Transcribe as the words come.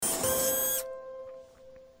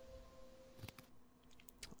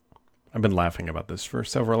I've been laughing about this for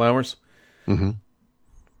several hours. Mm-hmm.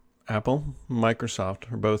 Apple,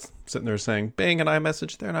 Microsoft are both sitting there saying Bing and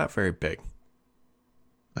iMessage, they're not very big.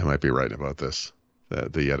 I might be right about this,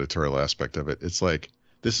 the editorial aspect of it. It's like,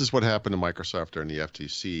 this is what happened to Microsoft during the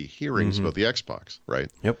FTC hearings about the Xbox, right?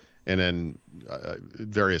 Yep. And then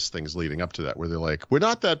various things leading up to that where they're like, we're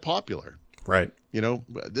not that popular. Right. You know,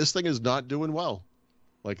 this thing is not doing well.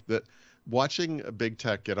 Like watching a big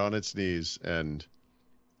tech get on its knees and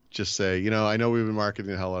just say, you know, I know we've been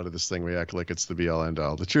marketing the hell out of this thing. We act like it's the be all end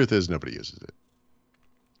all. The truth is nobody uses it.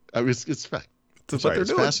 I mean, it's fact. That's what they're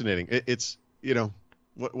doing. Fascinating. It's, you know,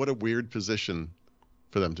 what a weird position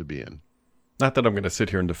for them to be in. Not that I'm going to sit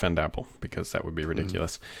here and defend Apple, because that would be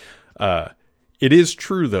ridiculous. It is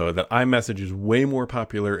true, though, that iMessage is way more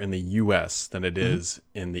popular in the U.S. than it is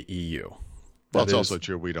in the EU. Well, it's also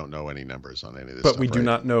true we don't know any numbers on any of this but stuff, we do right?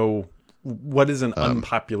 not know what is an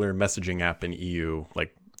unpopular messaging app in EU,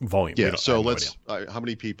 like volume. Yeah, so let's, how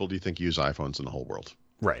many people do you think use iPhones in the whole world?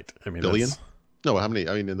 Right. I mean, billion? No, how many?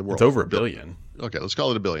 I mean, in the world. It's over a billion. Okay, let's call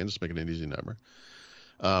it a billion. Just make it an easy number.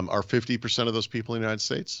 Are 50% of those people in the United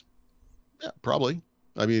States? Yeah, probably.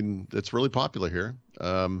 I mean, it's really popular here.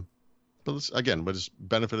 But we'll just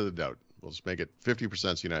benefit of the doubt. We'll just make it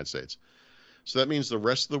 50% United States. So that means the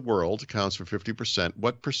rest of the world accounts for 50%.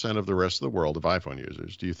 What percent of the rest of the world of iPhone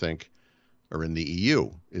users do you think are in the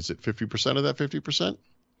EU? Is it 50% of that 50%?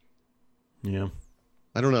 Yeah.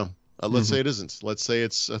 I don't know. Let's say it isn't. Let's say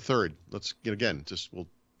it's a third. Let's, again, we'll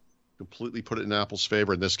completely put it in Apple's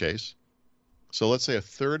favor in this case. So let's say a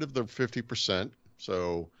third of the 50%.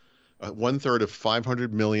 So 1/3 of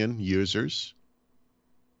 500 million users,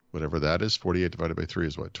 whatever that is. 48 divided by 3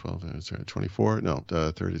 is what? 12, 24? No,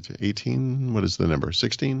 30, 18. What is the number?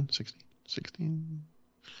 16? 16?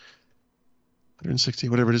 160,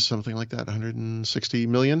 whatever it is, something like that. 160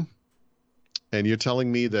 million. And you're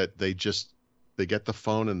telling me that they get the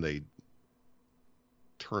phone and they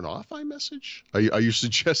turn off iMessage? Are you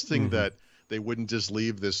suggesting that they wouldn't just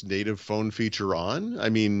leave this native phone feature on? I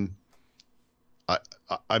mean,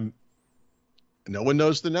 I'm no one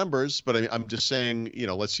knows the numbers, but I'm just saying, you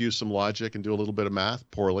know, let's use some logic and do a little bit of math.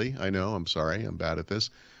 Poorly, I know. I'm sorry, I'm bad at this,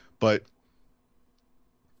 but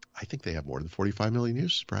I think they have more than 45 million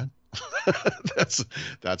users, Brad.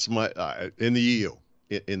 that's my in the EU,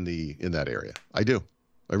 in that area. I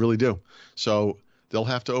really do. So they'll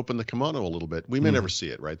have to open the kimono a little bit. We may never see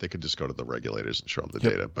it, right? They could just go to the regulators and show them the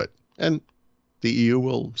data, and the EU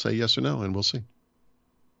will say yes or no, and we'll see.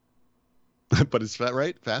 But it's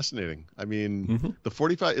right? Fascinating. I mean,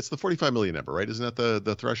 it's the 45 million number, right? Isn't that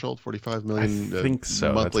the threshold? 45 million I think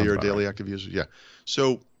so. monthly or daily active users? Yeah.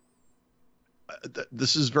 So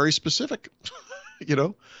this is very specific, you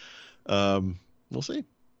know? We'll see.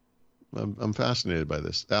 I'm fascinated by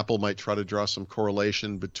this. Apple might try to draw some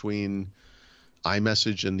correlation between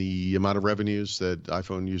iMessage and the amount of revenues that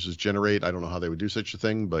iPhone users generate. I don't know how they would do such a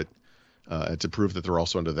thing, but to prove that they're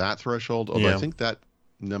also under that threshold. Although I think that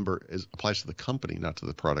number applies to the company, not to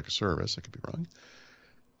the product or service. I could be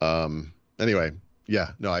wrong. Anyway,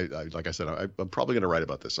 yeah, no, I like I said, I'm probably going to write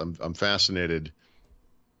about this. I'm fascinated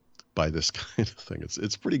by this kind of thing.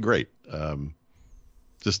 It's pretty great.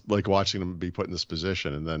 Just like watching them be put in this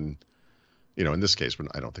position, and then, you know, in this case,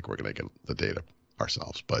 I don't think we're going to get the data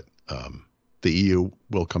ourselves, but the EU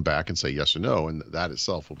will come back and say yes or no, and that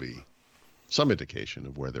itself will be some indication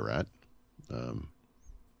of where they're at on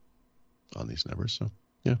these numbers. So,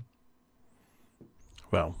 yeah.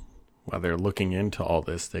 Well, while they're looking into all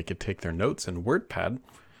this, they could take their notes in WordPad.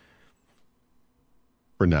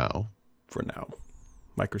 For now.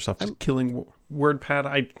 Microsoft is killing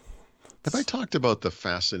WordPad. Have I talked about the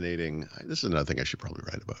fascinating? This is another thing I should probably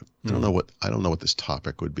write about. I don't know what this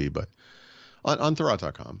topic would be, but on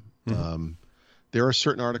Thurrott.com, there are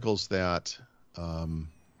certain articles that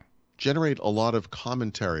generate a lot of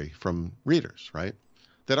commentary from readers, right?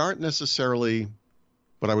 That aren't necessarily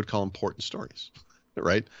what I would call important stories,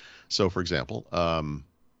 right? So, for example,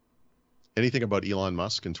 anything about Elon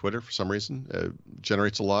Musk and Twitter, for some reason,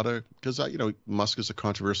 generates a lot of, because, you know, Musk is a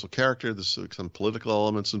controversial character. There's some political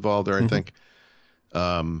elements involved there, I think.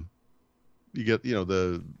 You get, you know,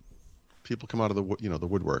 the people come out of the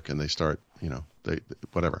woodwork and they start, you know,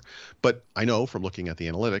 whatever. But I know from looking at the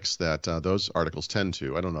analytics that those articles tend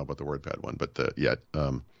to, I don't know about the WordPad one, but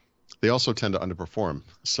they also tend to underperform.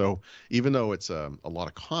 So even though it's a lot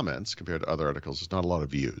of comments compared to other articles, it's not a lot of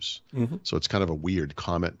views. So it's kind of a weird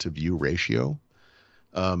comment to view ratio.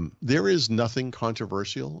 There is nothing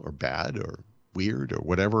controversial or bad or weird or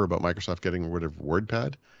whatever about Microsoft getting rid of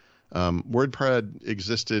WordPad. WordPad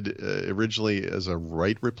existed originally as a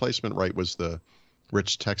write replacement. Write was the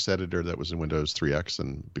rich text editor that was in Windows 3X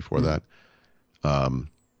and before that.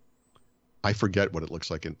 I forget what it looked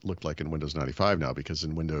like in Windows 95 now, because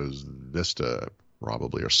in Windows Vista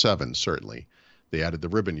probably, or 7 certainly, they added the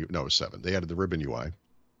ribbon. No, 7. They added the ribbon UI,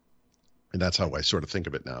 and that's how I sort of think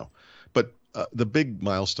of it now. But the big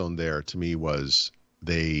milestone there to me was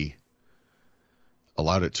they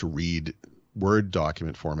allowed it to read Word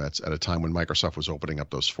document formats at a time when Microsoft was opening up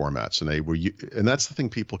those formats, and that's the thing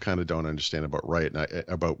people kind of don't understand about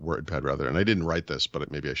about WordPad rather. And I didn't write this,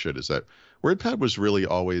 but maybe I should. Is that WordPad was really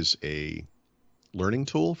always a learning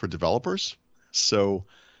tool for developers. So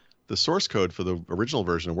the source code for the original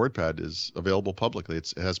version of WordPad is available publicly.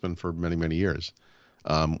 It has been for many, many years.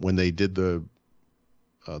 When they did the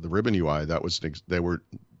ribbon UI, they were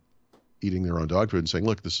eating their own dog food and saying,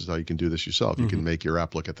 look, this is how you can do this yourself. You can make your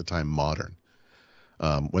app look at the time modern.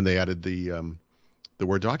 When they added the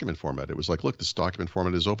Word document format, it was like, look, this document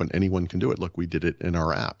format is open. Anyone can do it. Look, we did it in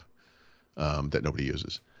our app that nobody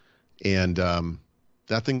uses. And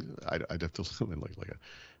that thing, I'd have to like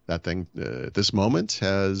that thing at this moment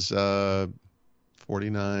has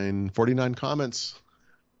 49 comments.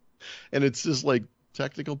 And it's just like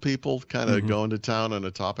technical people kind of going to town on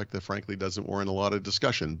a topic that frankly doesn't warrant a lot of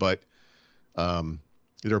discussion. But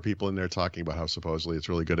there are people in there talking about how supposedly it's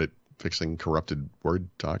really good at fixing corrupted Word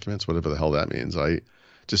documents, whatever the hell that means. I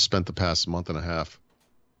just spent the past month and a half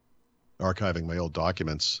archiving my old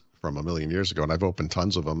documents from a million years ago, and I've opened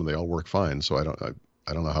tons of them, and they all work fine. So I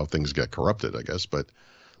don't know how things get corrupted, I guess. But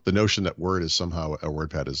the notion that Word is somehow a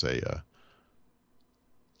WordPad is I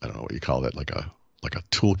don't know what you call that, like a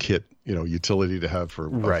toolkit, utility to have for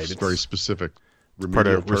very specific part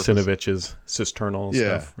of purpose. Racinovich's cisternal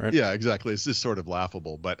stuff, right? Yeah, exactly. It's just sort of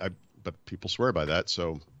laughable, but people swear by that,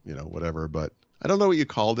 so whatever. But I don't know what you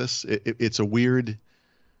call this. It's a weird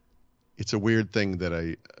thing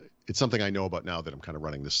that it's something I know about now that I'm kind of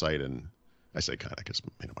running the site, and I say kind of because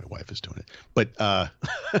my wife is doing it. But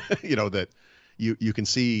that you can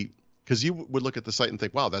see, because you would look at the site and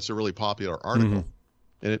think, wow, that's a really popular article,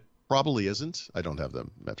 and it probably isn't. I don't have the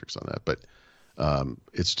metrics on that, but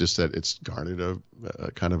it's just that it's garnered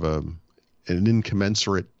a kind of an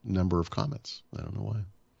incommensurate number of comments. I don't know why.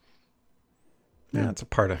 Yeah, it's a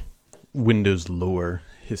part of Windows lore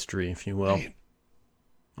history, if you will. Right.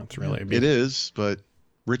 That's really it is, but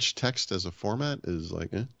rich text as a format is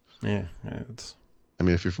like, yeah, it's. I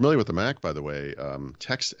mean, if you're familiar with the Mac, by the way,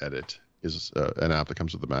 TextEdit is an app that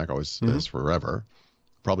comes with the Mac, always has forever.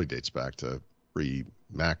 Probably dates back to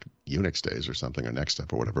pre-Mac Unix days or something, or Next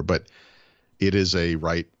Step or whatever. But it is a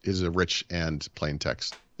rich and plain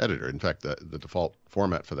text editor. In fact, the default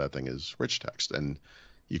format for that thing is rich text, and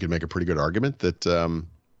you can make a pretty good argument that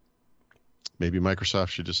maybe Microsoft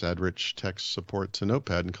should just add rich text support to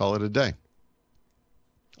Notepad and call it a day.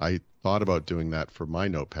 I thought about doing that for my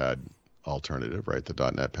Notepad alternative, right?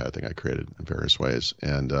 The .NET Pad thing I created in various ways.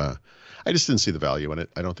 And I just didn't see the value in it.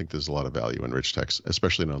 I don't think there's a lot of value in rich text,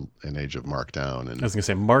 especially in an age of Markdown. And I was going to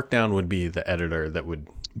say Markdown would be the editor that would...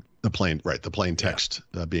 The plain text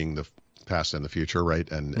being the past and the future, right?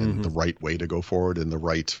 And the right way to go forward and the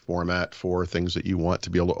right format for things that you want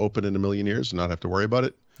to be able to open in a million years and not have to worry about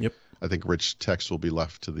it. Yep. I think rich text will be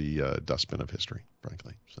left to the dustbin of history,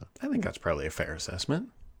 frankly. So I think that's probably a fair assessment.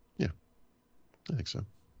 Yeah, I think so.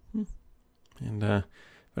 And if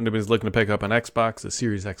anybody's looking to pick up an Xbox, the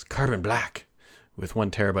Series X Carbon Black with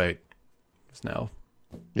 1 terabyte is now.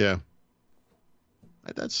 Yeah.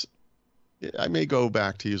 I may go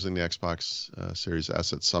back to using the Xbox Series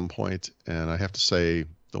S at some point, and I have to say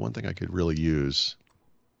the one thing I could really use,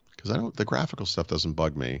 because the graphical stuff doesn't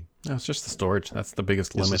bug me. No, it's just the storage. That's the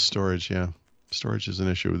biggest limit. The storage, yeah. Storage is an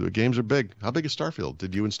issue. The games are big. How big is Starfield?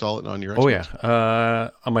 Did you install it on your Xbox? Oh yeah,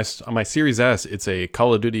 on my Series S, it's a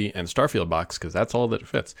Call of Duty and Starfield box because that's all that it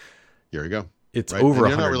fits. Here you go. It's over 100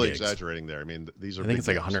 You're not really gigs. Exaggerating there. I mean, these are. I think it's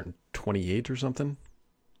like games. 128 or something.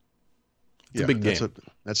 It's a big game.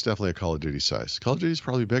 That's definitely a Call of Duty size. Call of Duty's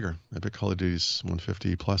probably bigger. I bet Call of Duty's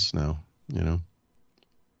 150 plus now. I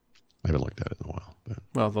haven't looked at it in a while. But.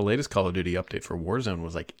 Well, the latest Call of Duty update for Warzone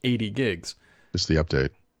was like 80 gigs. It's the update.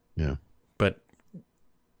 Yeah. But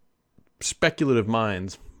speculative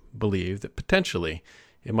minds believe that potentially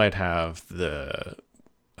it might have the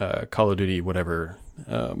Call of Duty, whatever,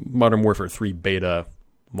 Modern Warfare 3 beta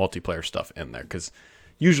multiplayer stuff in there. Because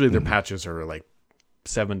usually their patches are like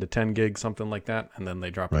 7 to 10 gigs, something like that. And then they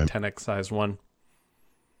drop a 10x size one.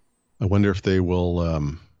 I wonder if they will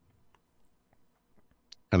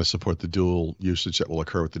kind of support the dual usage that will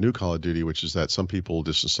occur with the new Call of Duty, which is that some people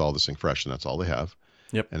just install this thing fresh and that's all they have.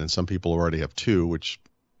 Yep. And then some people already have 2, which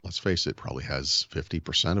let's face it, probably has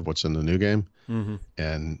 50% of what's in the new game. Mm-hmm.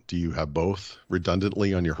 And do you have both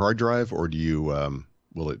redundantly on your hard drive, or do you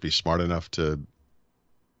will it be smart enough to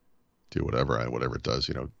do whatever it does?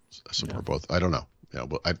 Support both. I don't know. Yeah,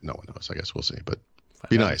 well, no one knows. I guess we'll see. But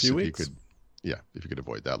be nice if you could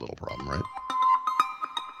avoid that little problem, right?